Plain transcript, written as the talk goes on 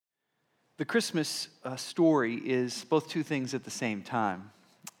The Christmas story is both two things at the same time,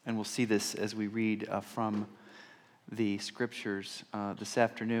 and we'll see this as we read from the scriptures this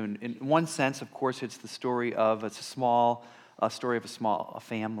afternoon. In one sense, of course, it's a story of a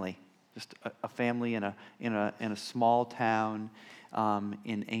family, just a family in a small town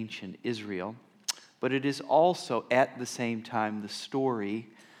in ancient Israel. But it is also at the same time the story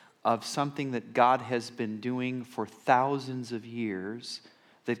of something that God has been doing for thousands of years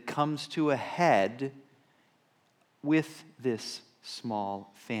that comes to a head with this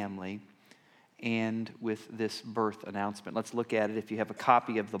small family and with this birth announcement. Let's look at it. If you have a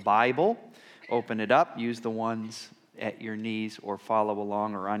copy of the Bible, open it up. Use the ones at your knees or follow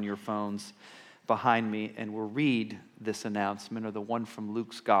along or on your phones behind me, and we'll read this announcement, or the one from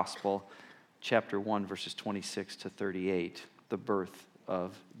Luke's Gospel, chapter 1, verses 26 to 38, the birth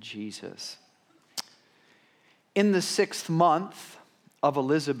of Jesus. In the 6th month of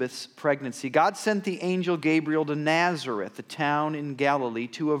Elizabeth's pregnancy, God sent the angel Gabriel to Nazareth, a town in Galilee,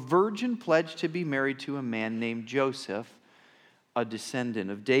 to a virgin pledged to be married to a man named Joseph, a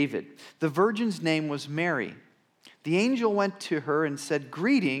descendant of David. The virgin's name was Mary. The angel went to her and said,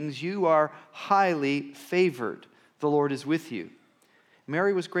 "Greetings, you are highly favored. The Lord is with you."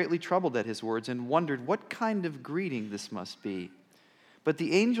 Mary was greatly troubled at his words and wondered what kind of greeting this must be. But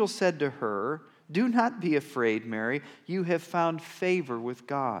the angel said to her, "Do not be afraid, Mary. You have found favor with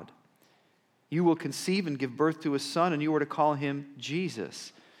God. You will conceive and give birth to a son, and you are to call him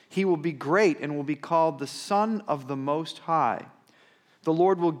Jesus. He will be great and will be called the Son of the Most High. The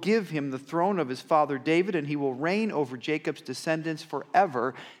Lord will give him the throne of his father David, and he will reign over Jacob's descendants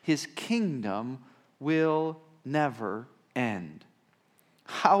forever. His kingdom will never end."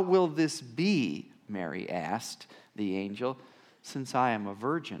 "How will this be?" Mary asked the angel, "since I am a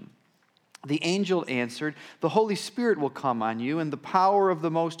virgin?" The angel answered, "The Holy Spirit will come on you, and the power of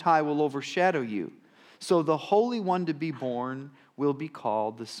the Most High will overshadow you. So the Holy One to be born will be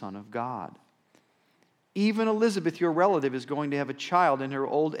called the Son of God. Even Elizabeth, your relative, is going to have a child in her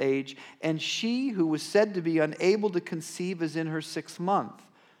old age, and she who was said to be unable to conceive is in her 6th month,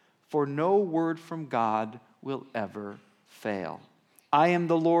 for no word from God will ever fail." "I am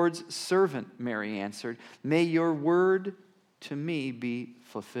the Lord's servant," Mary answered. "May your word to me be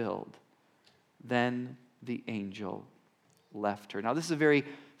fulfilled." Then the angel left her. Now, this is a very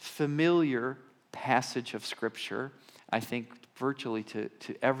familiar passage of Scripture, I think virtually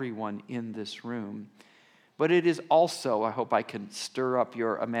to everyone in this room. But it is also, I hope I can stir up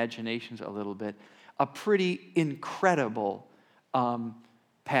your imaginations a little bit, a pretty incredible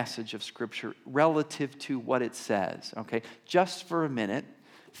passage of Scripture relative to what it says. Okay, just for a minute,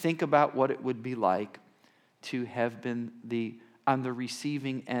 think about what it would be like to have been on the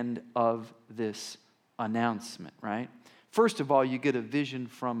receiving end of this announcement, right? First of all, you get a vision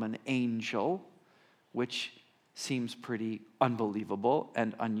from an angel, which seems pretty unbelievable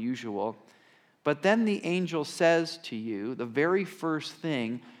and unusual. But then the angel says to you, the very first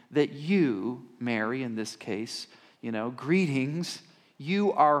thing that you, Mary in this case, "Greetings,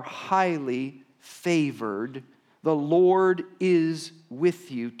 you are highly favored. The Lord is with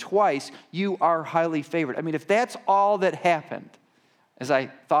you." Twice, you are highly favored. I mean, if that's all that happened, as I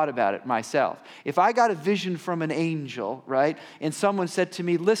thought about it myself, if I got a vision from an angel, right, and someone said to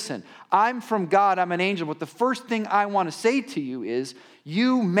me, "Listen, I'm from God, I'm an angel, but the first thing I want to say to you is,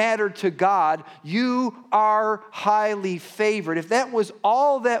 you matter to God, you are highly favored." If that was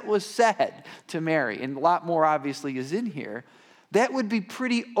all that was said to Mary, and a lot more obviously is in here, that would be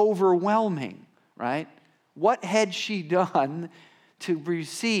pretty overwhelming, right? What had she done to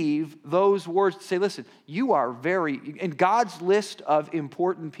receive those words to say, "Listen, you are in God's list of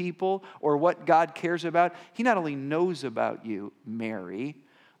important people or what God cares about, He not only knows about you, Mary,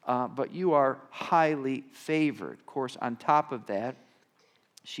 but you are highly favored." Of course, on top of that,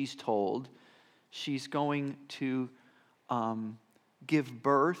 she's told she's going to give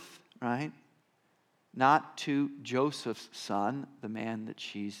birth, right? Not to Joseph's son, the man that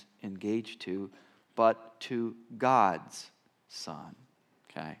she's engaged to, but to God's son.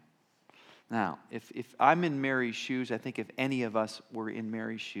 Okay? Now, if I'm in Mary's shoes, I think if any of us were in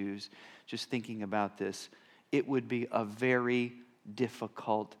Mary's shoes, just thinking about this, it would be a very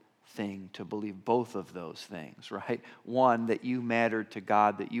difficult thing to believe both of those things, right? One, that you mattered to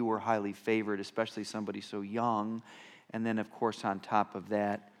God, that you were highly favored, especially somebody so young. And then, of course, on top of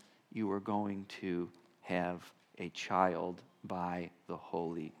that, you were going to have a child by the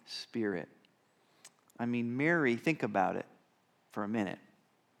Holy Spirit. I mean, Mary, think about it for a minute.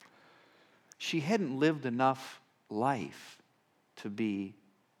 She hadn't lived enough life to be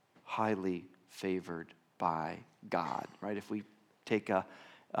highly favored by God, right? If we take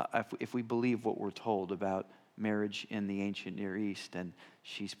if we believe what we're told about marriage in the ancient Near East, and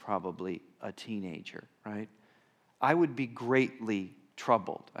she's probably a teenager, right? I would be greatly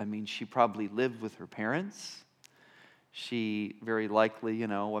troubled. I mean, she probably lived with her parents. She very likely,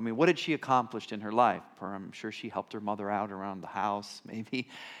 what had she accomplished in her life? I'm sure she helped her mother out around the house, maybe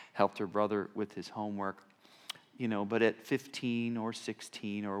helped her brother with his homework. But at 15 or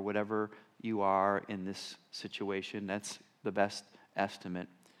 16 or whatever you are in this situation, that's the best estimate.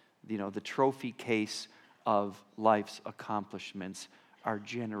 The trophy case of life's accomplishments are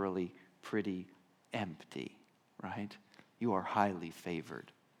generally pretty empty, right? You are highly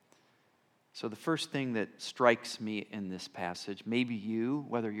favored. So the first thing that strikes me in this passage, maybe you,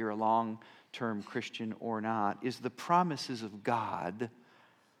 whether you're a long-term Christian or not, is the promises of God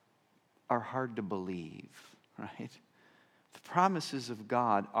are hard to believe, right? The promises of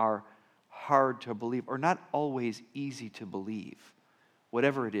God are hard to believe, or not always easy to believe.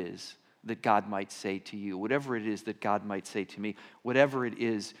 Whatever it is that God might say to you, whatever it is that God might say to me, whatever it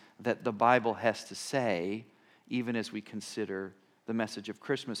is that the Bible has to say, even as we consider the message of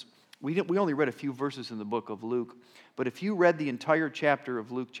Christmas. We only read a few verses in the book of Luke, but if you read the entire chapter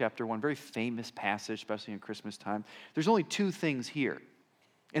of Luke chapter 1, very famous passage, especially in Christmas time, there's only two things here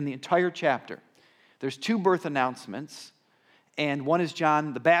in the entire chapter. There's two birth announcements, and one is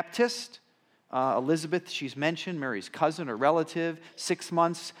John the Baptist. Elizabeth, she's mentioned, Mary's cousin or relative, 6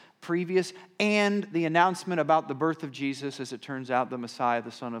 months previous, and the announcement about the birth of Jesus, as it turns out, the Messiah,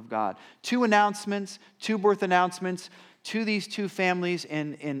 the Son of God. Two announcements, two birth announcements to these two families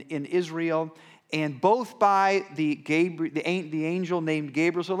in Israel, and both by the angel named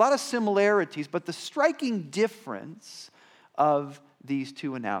Gabriel. So a lot of similarities, but the striking difference of these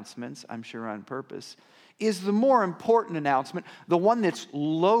two announcements, I'm sure on purpose, is the more important announcement, the one that's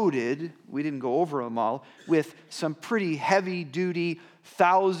loaded, we didn't go over them all, with some pretty heavy-duty,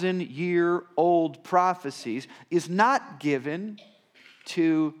 1,000-year-old prophecies, is not given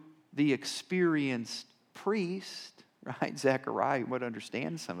to the experienced priest, right? Zechariah would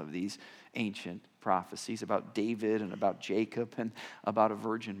understand some of these ancient prophecies about David and about Jacob and about a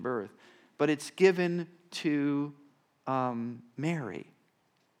virgin birth. But it's given to Mary,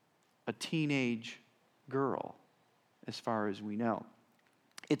 a teenage girl, as far as we know.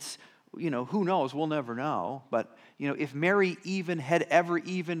 It's, who knows? We'll never know. But, if Mary had ever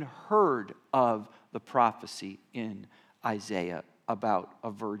even heard of the prophecy in Isaiah about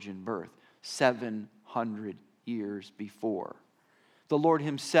a virgin birth 700 years before, the Lord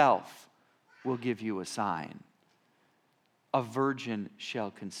himself will give you a sign. A virgin shall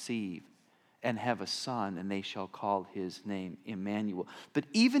conceive and have a son, and they shall call his name Emmanuel. But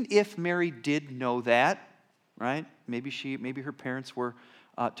even if Mary did know that, right? Maybe her parents were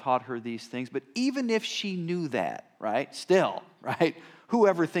taught her these things. But even if she knew that, right? Still, right?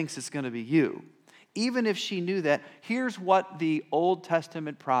 Whoever thinks it's going to be you. Even if she knew that, here's what the Old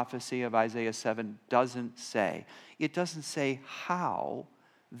Testament prophecy of Isaiah 7 doesn't say. It doesn't say how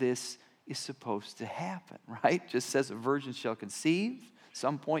this is supposed to happen, right? It just says a virgin shall conceive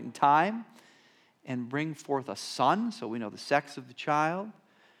some point in time and bring forth a son, so we know the sex of the child,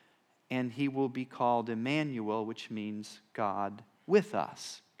 and he will be called Emmanuel, which means God with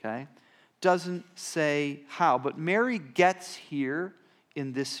us, okay? Doesn't say how, but Mary gets here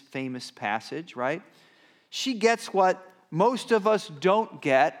in this famous passage, right? She gets what most of us don't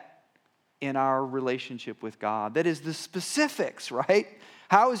get in our relationship with God. That is the specifics, right?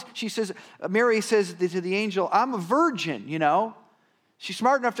 Mary says to the angel, I'm a virgin, She's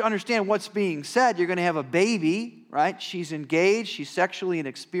smart enough to understand what's being said. You're going to have a baby, right? She's engaged. She's sexually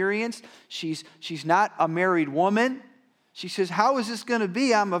inexperienced. She's not a married woman. She says, how is this going to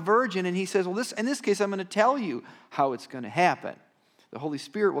be? I'm a virgin. And he says, well, in this case, I'm going to tell you how it's going to happen. The Holy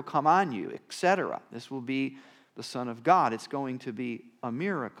Spirit will come on you, etc. This will be the Son of God. It's going to be a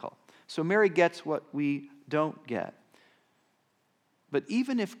miracle. So Mary gets what we don't get. But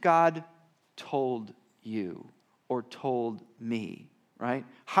even if God told you or told me, right,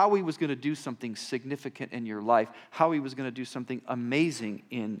 how he was going to do something significant in your life, how he was going to do something amazing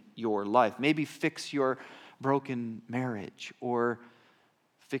in your life, maybe fix your broken marriage or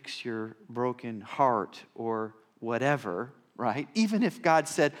fix your broken heart or whatever, right? Even if God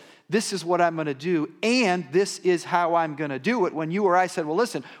said, this is what I'm going to do and this is how I'm going to do it, when you or I said, well,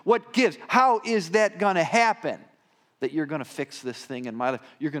 listen, what gives? How is that going to happen? That you're going to fix this thing in my life.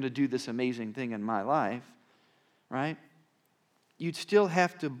 You're going to do this amazing thing in my life, right? You'd still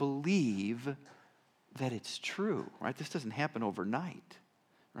have to believe that it's true, right? This doesn't happen overnight,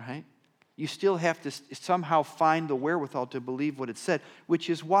 right? You still have to somehow find the wherewithal to believe what it said,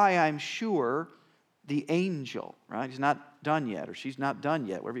 which is why I'm sure the angel, right? He's not done yet, or she's not done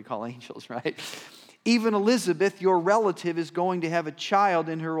yet, whatever you call angels, right? Even Elizabeth, your relative, is going to have a child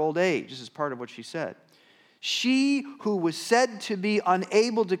in her old age. This is part of what she said. She who was said to be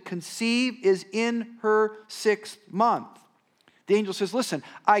unable to conceive is in her 6th month. The angel says, listen,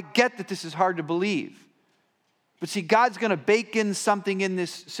 I get that this is hard to believe. But see, God's going to bake in something in this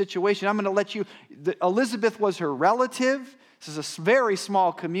situation. I'm going to let you. Elizabeth was her relative. This is a very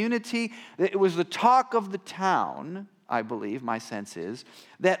small community. It was the talk of the town, I believe, my sense is,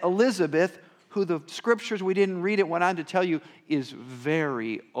 that Elizabeth, who the scriptures, we didn't read it, went on to tell you, is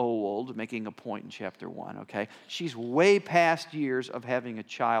very old, making a point in chapter 1, okay? She's way past years of having a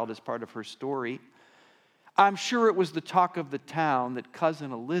child as part of her story. I'm sure it was the talk of the town that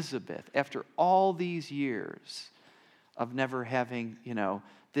cousin Elizabeth, after all these years of never having,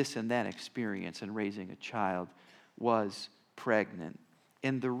 this and that experience in raising a child, was pregnant.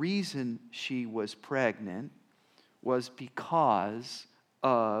 And the reason she was pregnant was because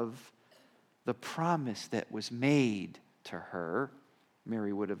of the promise that was made to her.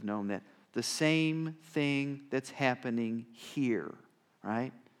 Mary would have known that. The same thing that's happening here,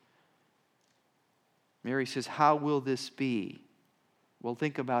 right? Mary says, how will this be? Well,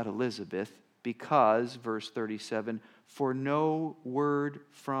 think about Elizabeth, because, verse 37, for no word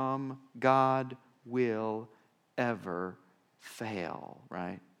from God will ever fail,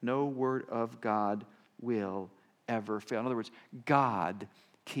 right? No word of God will ever fail. In other words, God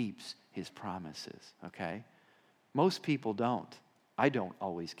keeps his promises, okay? Most people don't. I don't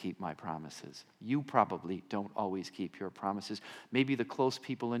always keep my promises. You probably don't always keep your promises. Maybe the close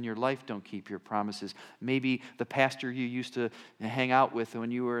people in your life don't keep your promises. Maybe the pastor you used to hang out with when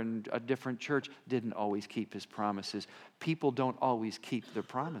you were in a different church didn't always keep his promises. People don't always keep their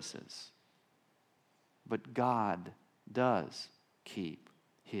promises. But God does keep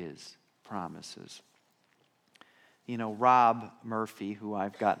his promises. Rob Murphy, who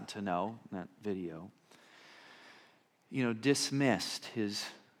I've gotten to know in that video, dismissed his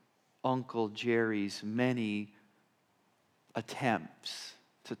Uncle Jerry's many attempts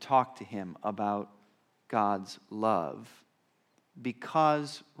to talk to him about God's love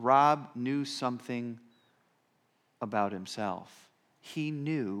because Rob knew something about himself. He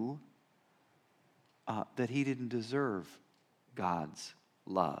knew that he didn't deserve God's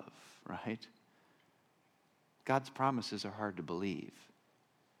love, right? God's promises are hard to believe.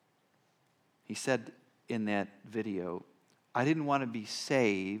 He said in that video, I didn't want to be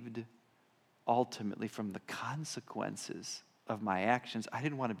saved ultimately from the consequences of my actions. I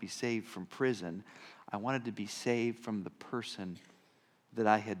didn't want to be saved from prison. I wanted to be saved from the person that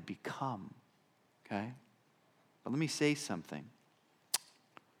I had become. Okay? But let me say something.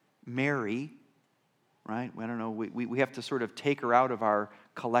 Mary, right? I don't know, we have to sort of take her out of our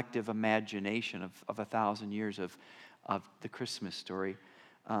collective imagination of 1,000 years of the Christmas story.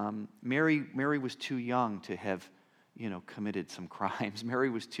 Mary was too young to have, committed some crimes. Mary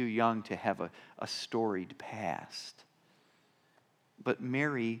was too young to have a storied past. But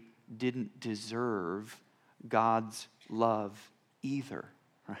Mary didn't deserve God's love either,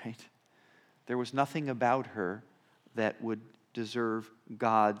 right? There was nothing about her that would deserve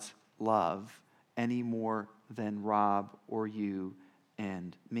God's love any more than Rob or you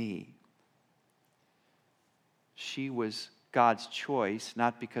and me. She was God's choice,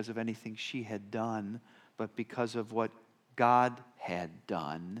 not because of anything she had done, but because of what God had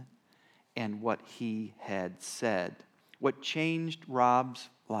done and what he had said. What changed Rob's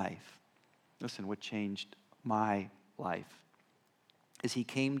life, listen, what changed my life, is he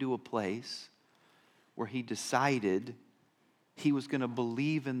came to a place where he decided he was going to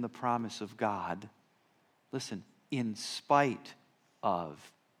believe in the promise of God, listen, in spite of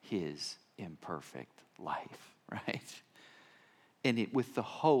his imperfect life, right? And with the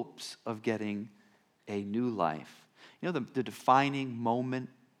hopes of getting a new life. The defining moment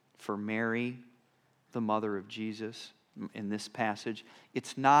for Mary, the mother of Jesus, in this passage,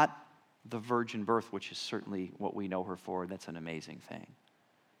 it's not the virgin birth, which is certainly what we know her for. That's an amazing thing.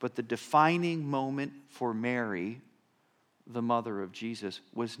 But the defining moment for Mary, the mother of Jesus,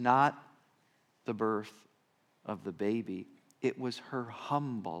 was not the birth of the baby. It was her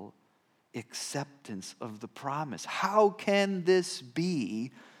humble acceptance of the promise. How can this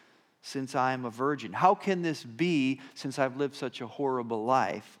be since I am a virgin? How can this be since I've lived such a horrible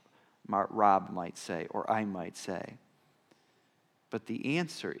life? Rob might say, or I might say. But the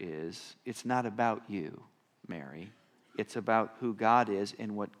answer is, it's not about you, Mary. It's about who God is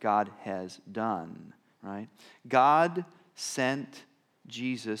and what God has done, right? God sent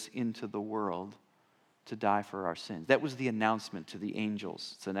Jesus into the world to die for our sins. That was the announcement to the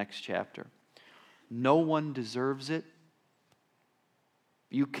angels. It's the next chapter. No one deserves it.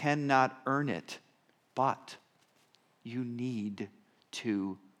 You cannot earn it, but you need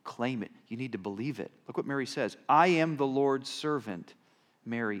to claim it. You need to believe it. Look what Mary says. I am the Lord's servant,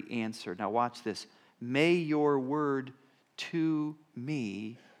 Mary answered. Now watch this. May your word to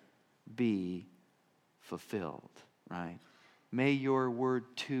me be fulfilled, right? May your word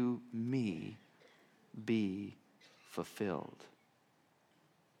to me be fulfilled.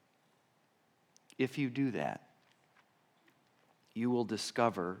 If you do that, you will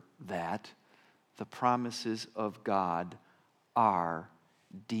discover that the promises of God are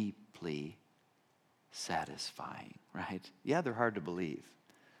deeply satisfying, right? Yeah, they're hard to believe,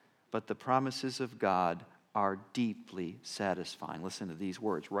 but the promises of God are deeply satisfying. Listen to these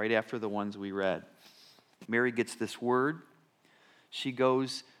words right after the ones we read. Mary gets this word. She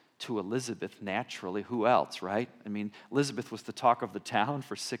goes to Elizabeth naturally. Who else, right? I mean, Elizabeth was the talk of the town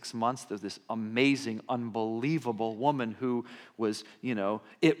for 6 months. There's this amazing, unbelievable woman who was,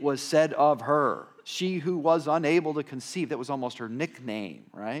 it was said of her, she who was unable to conceive. That was almost her nickname,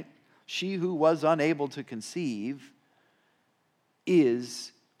 right? She who was unable to conceive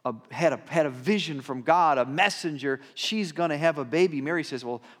had a vision from God, a messenger. She's going to have a baby. Mary says,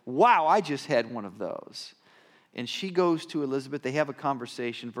 well, wow, I just had one of those. And she goes to Elizabeth. They have a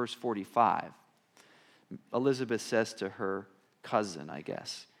conversation, verse 45. Elizabeth says to her cousin, I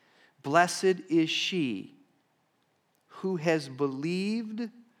guess, blessed is she who has believed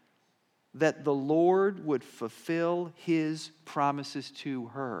that the Lord would fulfill his promises to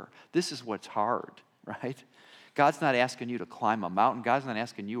her. This is what's hard, right? God's not asking you to climb a mountain. God's not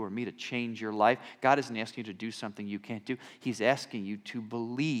asking you or me to change your life. God isn't asking you to do something you can't do. He's asking you to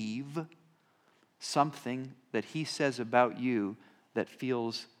believe something that he says about you that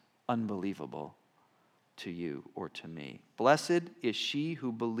feels unbelievable to you or to me. Blessed is she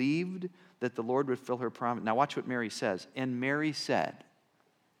who believed that the Lord would fill her promise. Now watch what Mary says. And Mary said,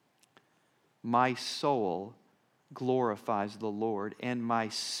 my soul glorifies the Lord, and my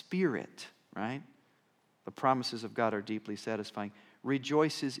spirit, right? The promises of God are deeply satisfying.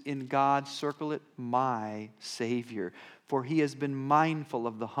 Rejoices in God, circle it, my Savior. For he has been mindful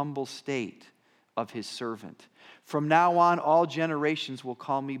of the humble state of his servant. From now on, all generations will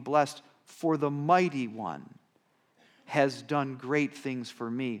call me blessed, for the mighty one has done great things for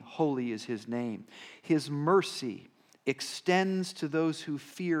me. Holy is his name. His mercy extends to those who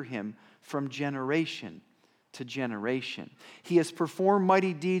fear him from generation to generation. He has performed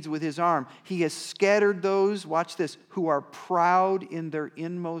mighty deeds with his arm. He has scattered those, watch this, who are proud in their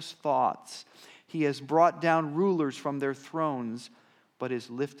inmost thoughts. He has brought down rulers from their thrones, but has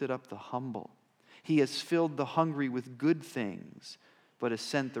lifted up the humble. He has filled the hungry with good things, but has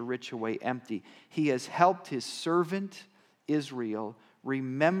sent the rich away empty. He has helped his servant Israel,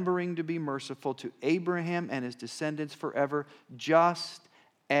 remembering to be merciful to Abraham and his descendants forever, just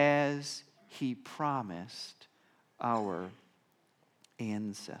as he promised our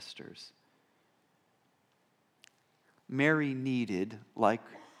ancestors. Mary needed, like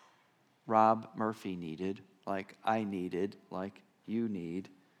Rob Murphy needed, like I needed, like you need,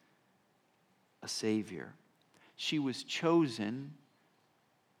 a Savior. She was chosen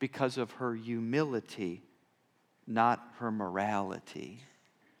because of her humility, not her morality,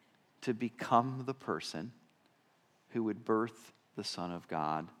 to become the person who would birth the Son of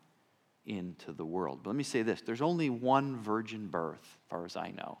God into the world. But let me say this. There's only one virgin birth, as far as I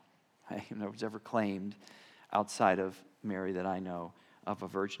know. No one's ever claimed outside of Mary that I know of a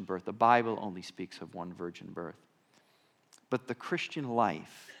virgin birth. The Bible only speaks of one virgin birth. But the Christian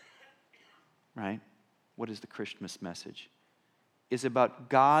life, right? What is the Christmas message? Is about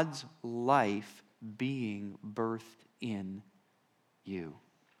God's life being birthed in you.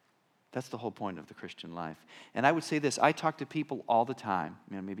 That's the whole point of the Christian life. And I would say this, I talk to people all the time,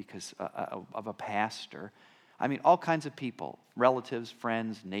 maybe because of a pastor. I mean, all kinds of people, relatives,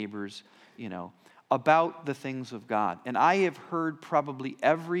 friends, neighbors, about the things of God. And I have heard probably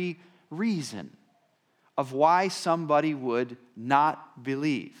every reason of why somebody would not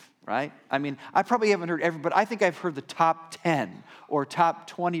believe, right? I mean, I probably haven't heard every, but I think I've heard the top 10 or top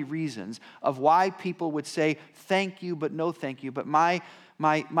 20 reasons of why people would say, thank you, but no thank you. But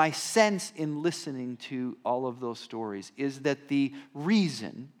my sense in listening to all of those stories is that the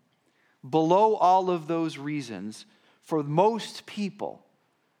reason, below all of those reasons, for most people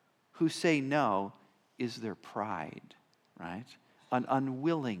who say no, is their pride, right? An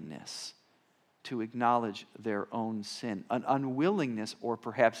unwillingness to acknowledge their own sin, an unwillingness or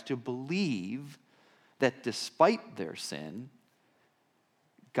perhaps to believe that despite their sin,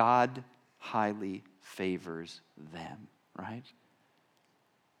 God highly favors them, right?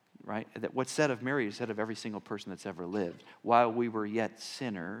 right? That what's said of Mary is said of every single person that's ever lived. While we were yet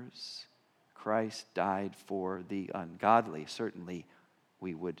sinners, Christ died for the ungodly. Certainly,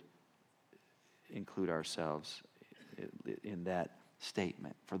 we would include ourselves in that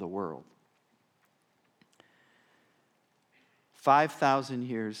statement for the world. 5,000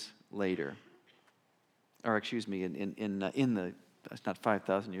 years later, or excuse me, it's not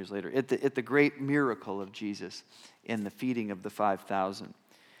 5,000 years later, at the great miracle of Jesus in the feeding of the 5,000,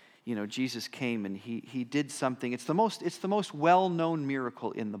 Jesus came and he did something. It's the most well-known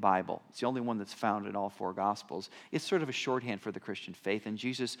miracle in the Bible. It's the only one that's found in all four Gospels. It's sort of a shorthand for the Christian faith, and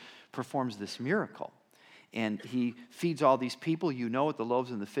Jesus performs this miracle. And he feeds all these people, with the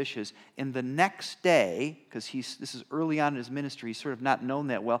loaves and the fishes. And the next day, because this is early on in his ministry, he's sort of not known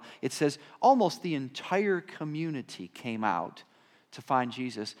that well, it says almost the entire community came out to find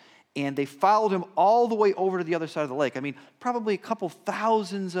Jesus. And they followed him all the way over to the other side of the lake. I mean, probably a couple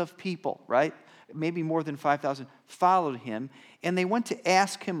thousands of people, right? Maybe more than 5,000 followed him. And they went to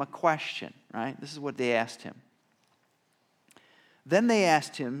ask him a question, right? This is what they asked him. Then they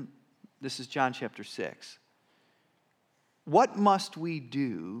asked him, this is John chapter 6, what must we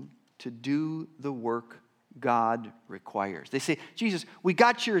do to do the work God requires? They say, Jesus, you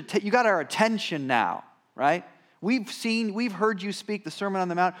got our attention now, right? We've heard you speak the Sermon on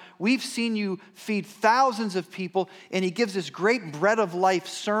the Mount. We've seen you feed thousands of people, and he gives this great bread of life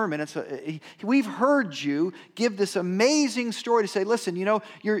sermon. We've heard you give this amazing story to say, listen,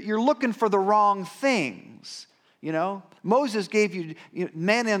 you're looking for the wrong things. Moses gave you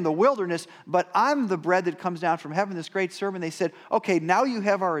manna in the wilderness, but I'm the bread that comes down from heaven, this great sermon. They said, okay, now you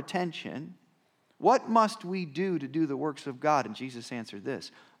have our attention. What must we do to do the works of God? And Jesus answered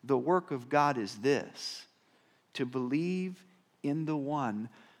this, the work of God is this, to believe in the one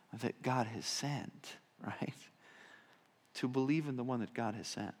that God has sent, right? To believe in the one that God has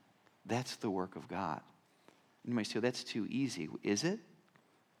sent. That's the work of God. You might say, well, that's too easy. Is it?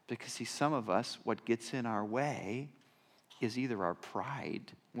 Because see, some of us, what gets in our way is either our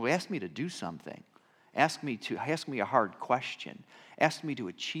pride. Well, ask me to do something. Ask me a hard question. Ask me to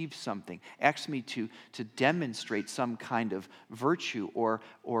achieve something. Ask me to demonstrate some kind of virtue or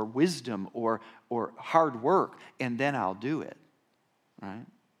wisdom or hard work, and then I'll do it, right?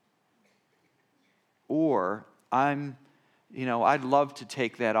 Or I'd love to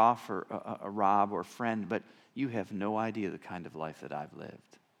take that offer, a Rob or friend, but you have no idea the kind of life that I've lived.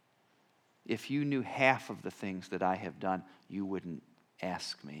 If you knew half of the things that I have done, you wouldn't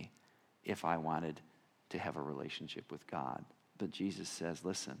ask me if I wanted to have a relationship with God. But Jesus says,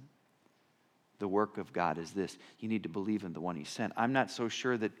 listen, the work of God is this. You need to believe in the one he sent. I'm not so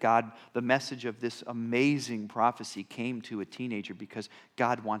sure that the message of this amazing prophecy came to a teenager because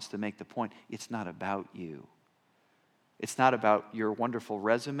God wants to make the point, it's not about you. It's not about your wonderful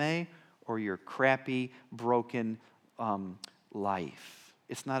resume or your crappy, broken life.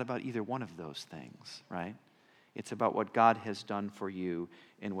 It's not about either one of those things, right? It's about what God has done for you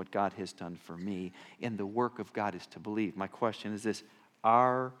and what God has done for me. And the work of God is to believe. My question is this,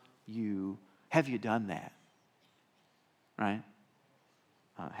 have you done that? Right?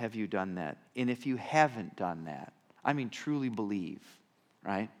 Have you done that? And if you haven't done that, I mean truly believe,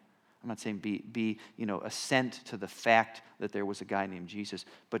 right? I'm not saying be assent to the fact that there was a guy named Jesus,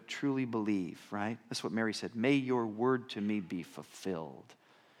 but truly believe, right? That's what Mary said. May your word to me be fulfilled.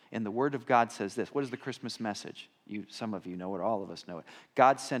 And the word of God says this. What is the Christmas message? Some of you know it, all of us know it.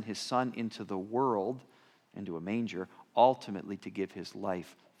 God sent his son into the world, into a manger, ultimately to give his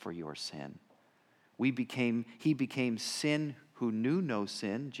life for your sin. He became sin who knew no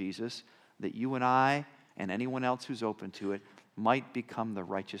sin, Jesus, that you and I and anyone else who's open to it might become the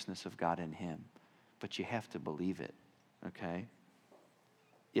righteousness of God in him. But you have to believe it, okay?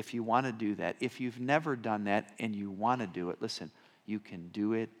 If you want to do that, if you've never done that and you want to do it, listen, you can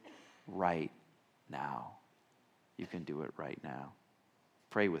do it right now. You can do it right now.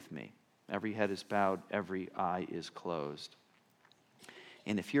 Pray with me. Every head is bowed, every eye is closed.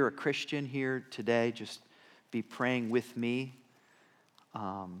 And if you're a Christian here today, just be praying with me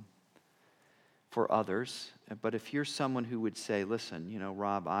for others. But if you're someone who would say, listen,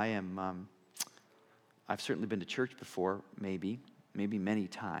 Rob, I've certainly been to church before, maybe many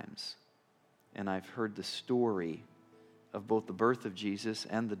times. And I've heard the story of both the birth of Jesus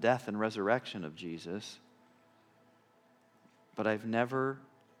and the death and resurrection of Jesus. But I've never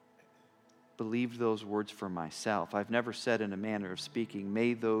believed those words for myself. I've never said in a manner of speaking,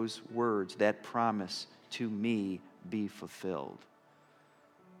 may those words, that promise to me be fulfilled.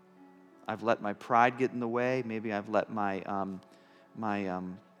 I've let my pride get in the way. Maybe I've let my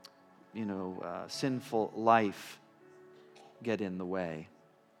sinful life get in the way.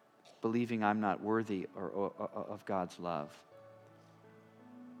 believing I'm not worthy of God's love.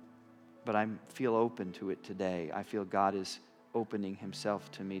 But I feel open to it today. I feel God is opening himself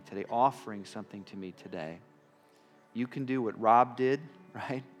to me today, offering something to me today. You can do what Rob did,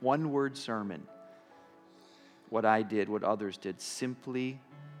 right? One-word sermon. What I did, what others did. Simply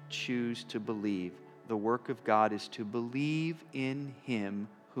choose to believe. The work of God is to believe in him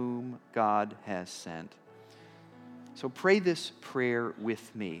whom God has sent. So pray this prayer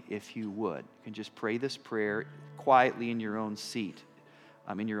with me, if you would. You can just pray this prayer quietly in your own seat,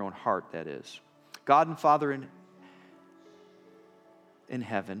 in your own heart, that is. God and Father in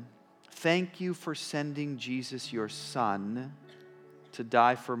heaven, thank you for sending Jesus, your Son, to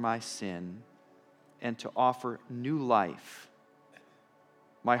die for my sin and to offer new life.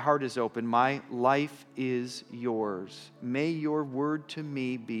 My heart is open. My life is yours. May your word to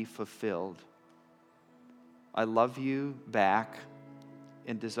me be fulfilled. I love you back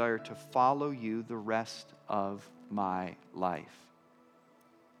and desire to follow you the rest of my life.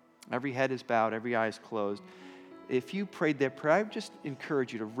 Every head is bowed, every eye is closed. If you prayed that prayer, I would just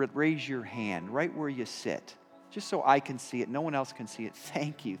encourage you to raise your hand right where you sit, just so I can see it. No one else can see it.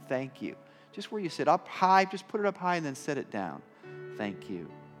 Thank you, thank you. Just where you sit, up high, just put it up high and then set it down. Thank you.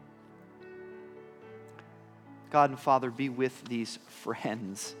 God and Father, be with these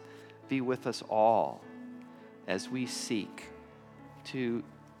friends. Be with us all as we seek to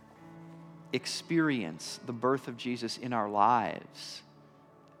experience the birth of Jesus in our lives.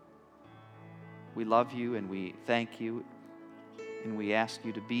 We love you and we thank you, and we ask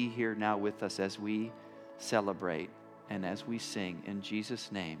you to be here now with us as we celebrate and as we sing. In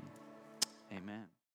Jesus' name, amen.